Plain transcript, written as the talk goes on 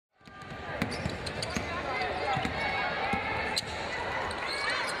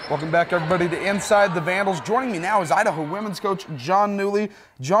Welcome back, everybody, to Inside the Vandals. Joining me now is Idaho women's coach John Newley.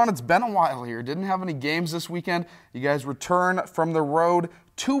 John, it's been a while here. Didn't have any games this weekend. You guys return from the road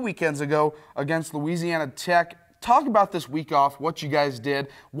 2 weekends ago against Louisiana Tech. Talk about this week off, what you guys did,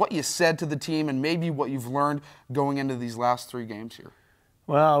 what you said to the team, and maybe what you've learned going into these last 3 games here.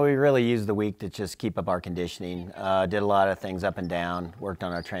 Well, we really used the week to just keep up our conditioning. Did a lot of things up and down, worked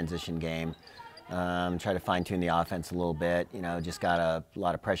on our transition game. Try to fine-tune the offense a little bit, just got a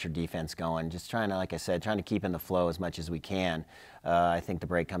lot of pressure defense going. Just trying to, like I said, trying to keep in the flow as much as we can. I think the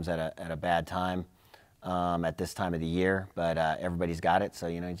break comes at a bad time at this time of the year, but everybody's got it, so,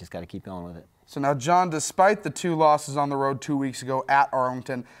 you just got to keep going with it. So now, John, despite the 2 losses on the road 2 weeks ago at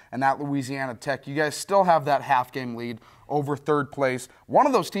Arlington and at Louisiana Tech, you guys still have that half-game lead over 3rd place. One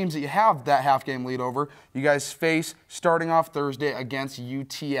of those teams that you have that half-game lead over, you guys face starting off Thursday against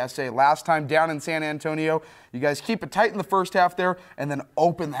UTSA. Last time down in San Antonio, you guys keep it tight in the first half there and then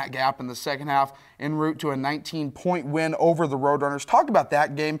open that gap in the second half en route to a 19-point win over the Roadrunners. Talk about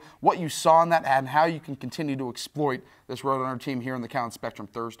that game, what you saw in that, and how you can continue to exploit this Roadrunner team here in the Cowan Spectrum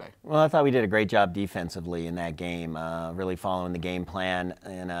Thursday. Well, I thought we did a great job defensively in that game, really following the game plan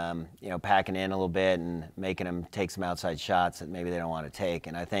and, packing in a little bit and making them take some outside shots that maybe they don't want to take.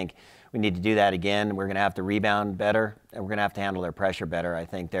 And I think we need to do that again. We're going to have to rebound better, and we're going to have to handle their pressure better. I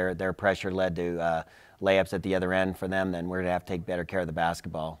think their pressure led to layups at the other end for them. Then we're going to have to take better care of the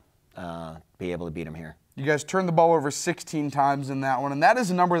basketball, be able to beat them here. You guys turned the ball over 16 times in that one, and that is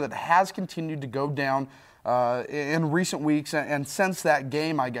a number that has continued to go down in recent weeks and since that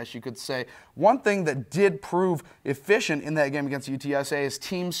game, I guess you could say. One thing that did prove efficient in that game against UTSA is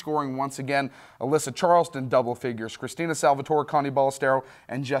team scoring once again. Alyssa Charleston, double figures. Christina Salvatore, Connie Ballestero,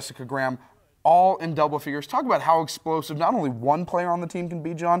 and Jessica Graham, all in double figures. Talk about how explosive not only one player on the team can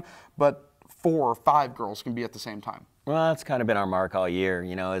be, John, but 4 or 5 girls can be at the same time. Well, that's kind of been our mark all year.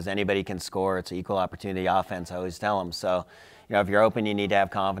 As anybody can score, it's an equal opportunity offense, I always tell them. So, if you're open, you need to have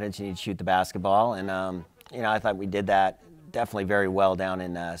confidence. You need to shoot the basketball. And, I thought we did that definitely very well down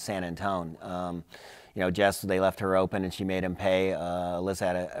in San Antonio. Jess, they left her open and she made him pay. Alyssa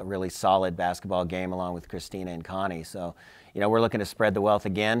had a really solid basketball game along with Christina and Connie. So, we're looking to spread the wealth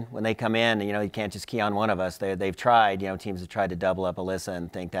again. When they come in, you can't just key on one of us. They've tried, teams have tried to double up Alyssa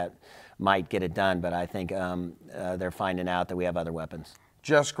and think that might get it done. But I think they're finding out that we have other weapons.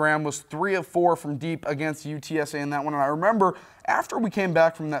 Jess Graham was 3 of 4 from deep against UTSA in that one. And I remember after we came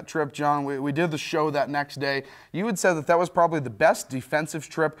back from that trip, John, we did the show that next day. You had said that was probably the best defensive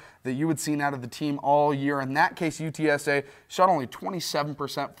trip that you had seen out of the team all year. In that case, UTSA shot only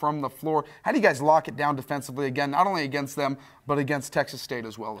 27% from the floor. How do you guys lock it down defensively again, not only against them, but against Texas State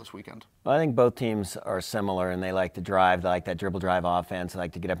as well this weekend? Well, I think both teams are similar, and they like to drive. They like that dribble drive offense. They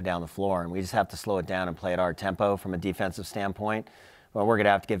like to get up and down the floor, and we just have to slow it down and play at our tempo from a defensive standpoint. Well, we're going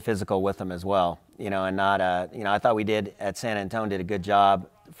to have to get physical with them as well, and not, I thought we did at San Antonio did a good job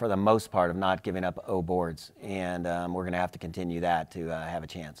for the most part of not giving up O boards, and we're going to have to continue that to have a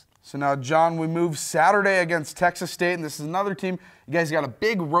chance. So now, John, we move Saturday against Texas State, and this is another team. You guys got a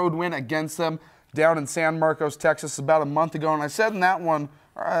big road win against them down in San Marcos, Texas, about a month ago, and I said in that one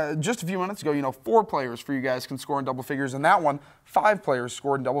just a few minutes ago, 4 players for you guys can score in double figures. In that one, 5 players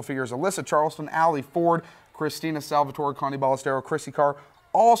scored in double figures. Alyssa Charleston, Allie Ford, Christina Salvatore, Connie Ballestero, Chrissy Carr,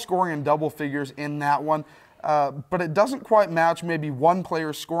 all scoring in double figures in that one. But it doesn't quite match maybe one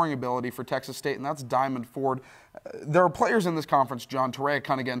player's scoring ability for Texas State, and that's Diamond Ford. There are players in this conference, John, Terea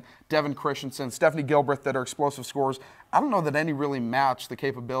Cunningham, Devin Christensen, Stephanie Gilbreth, that are explosive scorers. I don't know that any really match the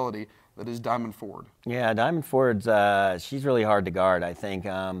capability that is Diamond Ford. Yeah, Diamond Ford's, she's really hard to guard, I think.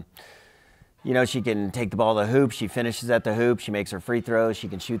 She can take the ball to the hoop. She finishes at the hoop. She makes her free throws. She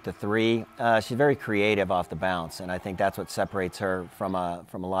can shoot the 3. She's very creative off the bounce, and I think that's what separates her from a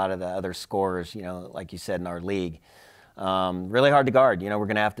lot of the other scorers, like you said, in our league. Really hard to guard. We're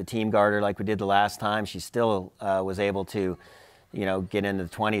going to have to team guard her like we did the last time. She still was able to, get into the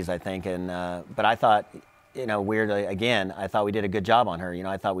 20s, I think. And but I thought, weirdly, again, I thought we did a good job on her.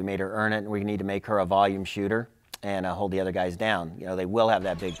 I thought we made her earn it, and we need to make her a volume shooter and hold the other guys down. They will have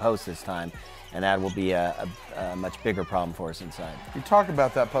that big post this time, and that will be a much bigger problem for us inside. You talk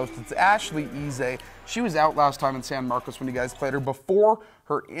about that post. It's Ashley Eze. She was out last time in San Marcos when you guys played her. Before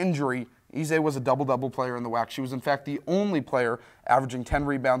her injury, Eze was a double-double player in the WAC. She was, in fact, the only player averaging 10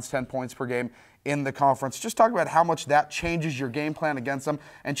 rebounds, 10 points per game in the conference. Just talk about how much that changes your game plan against them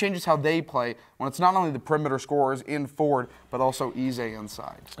and changes how they play when it's not only the perimeter scorers in Ford, but also Eze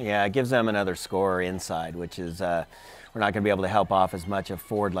inside. Yeah, it gives them another scorer inside, which is we're not going to be able to help off as much of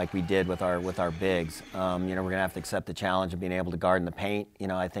Ford like we did with our bigs. We're going to have to accept the challenge of being able to guard in the paint.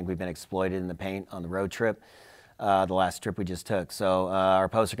 I think we've been exploited in the paint on the road trip. the last trip we just took. So our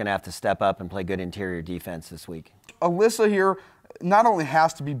posts are going to have to step up and play good interior defense this week. Alyssa here not only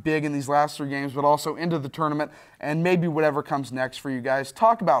has to be big in these last 3 games, but also into the tournament and maybe whatever comes next for you guys.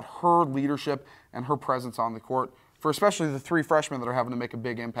 Talk about her leadership and her presence on the court for especially the 3 freshmen that are having to make a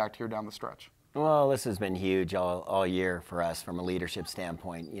big impact here down the stretch. Well, this has been huge all year for us from a leadership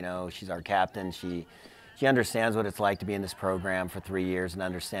standpoint. You know, she's our captain. She understands what it's like to be in this program for 3 years and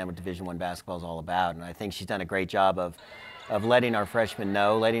understand what Division I basketball is all about. And I think she's done a great job of letting our freshmen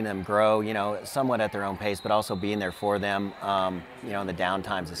know, letting them grow, you know, somewhat at their own pace, but also being there for them, you know, in the down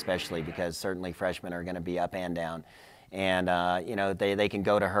times especially, because certainly freshmen are going to be up and down. And, you know, they can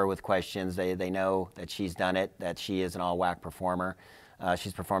go to her with questions. They know that she's done it, that she is an all-WAC performer.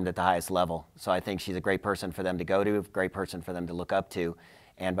 She's performed at the highest level. So I think she's a great person for them to go to, a great person for them to look up to.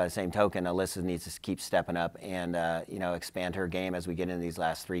 And by the same token, Alyssa needs to keep stepping up and, you know, expand her game as we get into these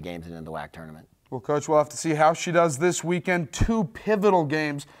last 3 games and into the WAC tournament. Well, Coach, we'll have to see how she does this weekend. 2 pivotal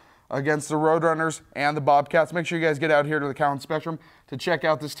games against the Roadrunners and the Bobcats. Make sure you guys get out here to the Cowan Spectrum to check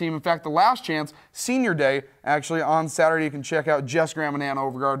out this team. In fact, the last chance, senior day, actually on Saturday, you can check out Jess Graham and Ann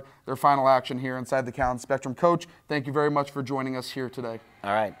Overgaard, their final action here inside the Cowan Spectrum. Coach, thank you very much for joining us here today.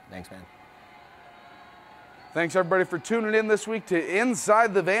 All right. Thanks, man. Thanks, everybody, for tuning in this week to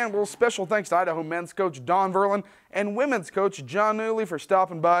Inside the Vandals. Special thanks to Idaho men's coach Don Verlin and women's coach John Newley for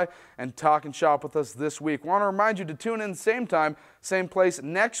stopping by and talking shop with us this week. Want to remind you to tune in same time, same place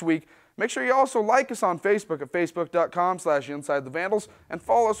next week. Make sure you also like us on Facebook at facebook.com/InsideTheVandals and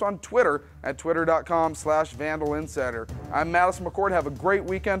follow us on Twitter at twitter.com/VandalInsider. I'm Madison McCord. Have a great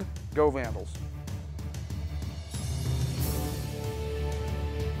weekend. Go Vandals.